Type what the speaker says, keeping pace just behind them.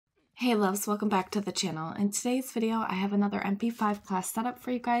Hey loves, welcome back to the channel. In today's video, I have another Mp5 class setup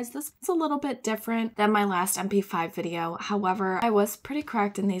for you guys. This is a little bit different than my last Mp5 video. However, I was pretty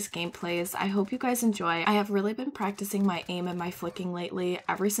cracked in these gameplays. I hope you guys enjoy. I have really been practicing my aim and my flicking lately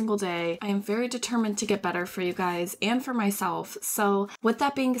every single day. I am very determined to get better for you guys and for myself. So with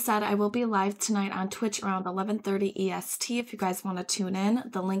that being said, I will be live tonight on Twitch around 11:30 EST if you guys want to tune in.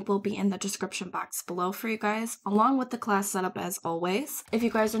 The link will be in the description box below for you guys, along with the class setup as always. If you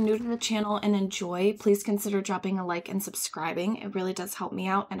guys are new to the channel and enjoy, please consider dropping a like and subscribing. It really does help me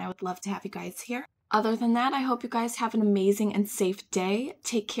out and I would love to have you guys here. Other than that, I hope you guys have an amazing and safe day.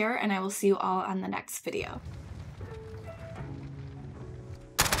 Take care and I will see you all on the next video.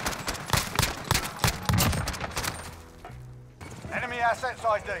 Enemy assets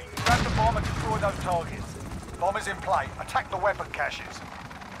ID. Grab the bomb and destroy those targets. Bomb is in play. Attack the weapon caches.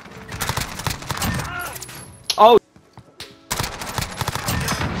 Oh!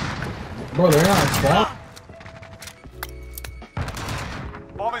 Bro, they're not spot.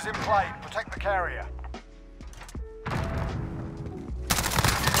 Bomb is in play. Protect the carrier.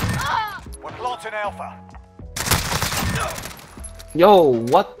 We're planting Alpha. Yo,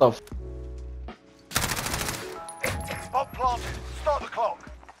 what the f- Bomb planted. Start the clock.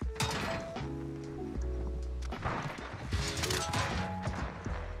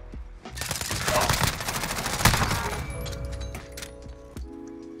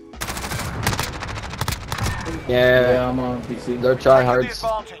 Yeah, I'm on PC. they're Taking the tryhards.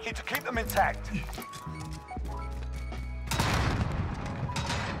 advantage. Need to keep them intact.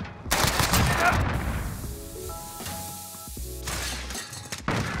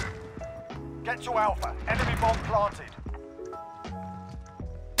 Get to Alpha. Enemy bomb planted.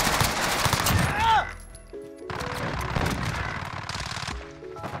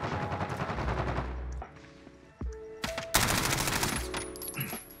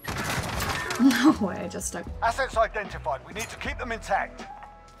 No way, I just stuck. Assets identified. We need to keep them intact.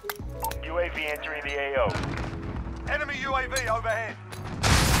 UAV entering the AO. Enemy UAV overhead.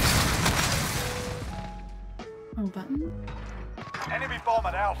 Oh, button. Enemy bomb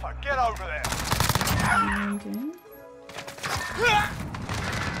at Alpha. Get over there. Okay.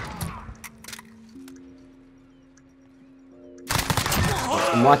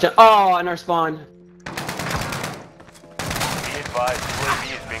 I'm watching. Oh, in our spawn. Be advised,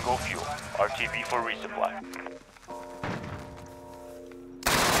 UAV is bingo fuel. RTB for resupply.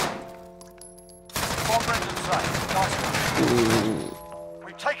 Bomb rendered safe. Nice one.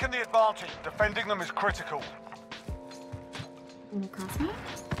 We've taken the advantage. Defending them is critical. Across me?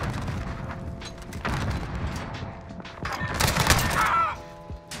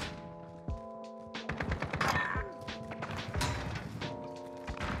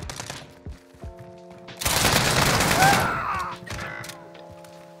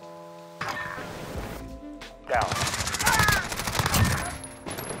 Down.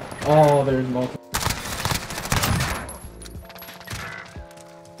 Oh, there's multiple.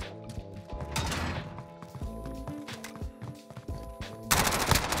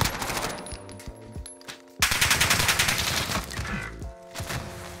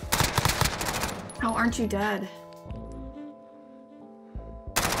 How aren't you dead?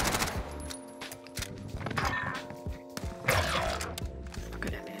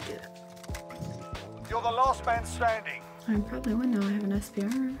 Good idea to do that. You're the last man standing. I probably would now I have an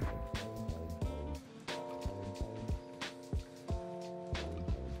SPR.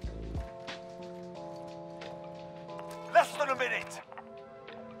 Less than a minute.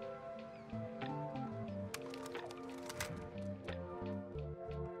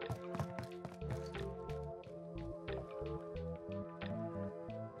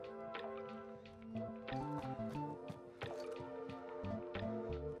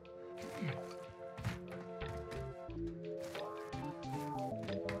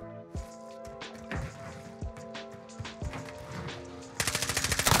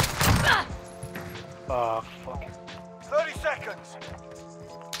 Fuck. 30 seconds.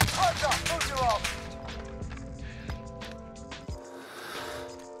 Hands up. Move your arms.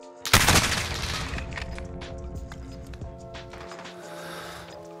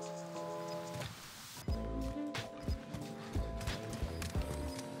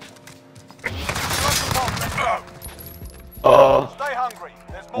 Stay hungry.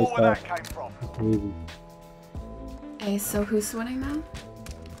 There's more where that came from. Hey, so who's winning now?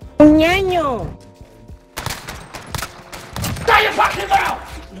 Ñaño! Shut your fucking mouth!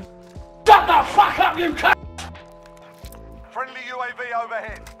 Shut the fuck up, you c***! Friendly UAV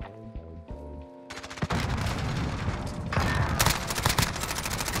overhead.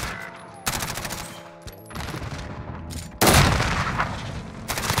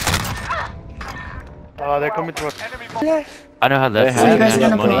 They're coming to us. Enemy I know how that So you guys are feels.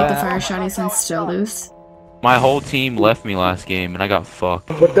 gonna pull out the Yeah. fire shotties and still lose? My whole team left me last game and I got fucked.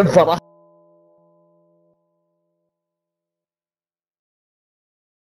 What the fuck?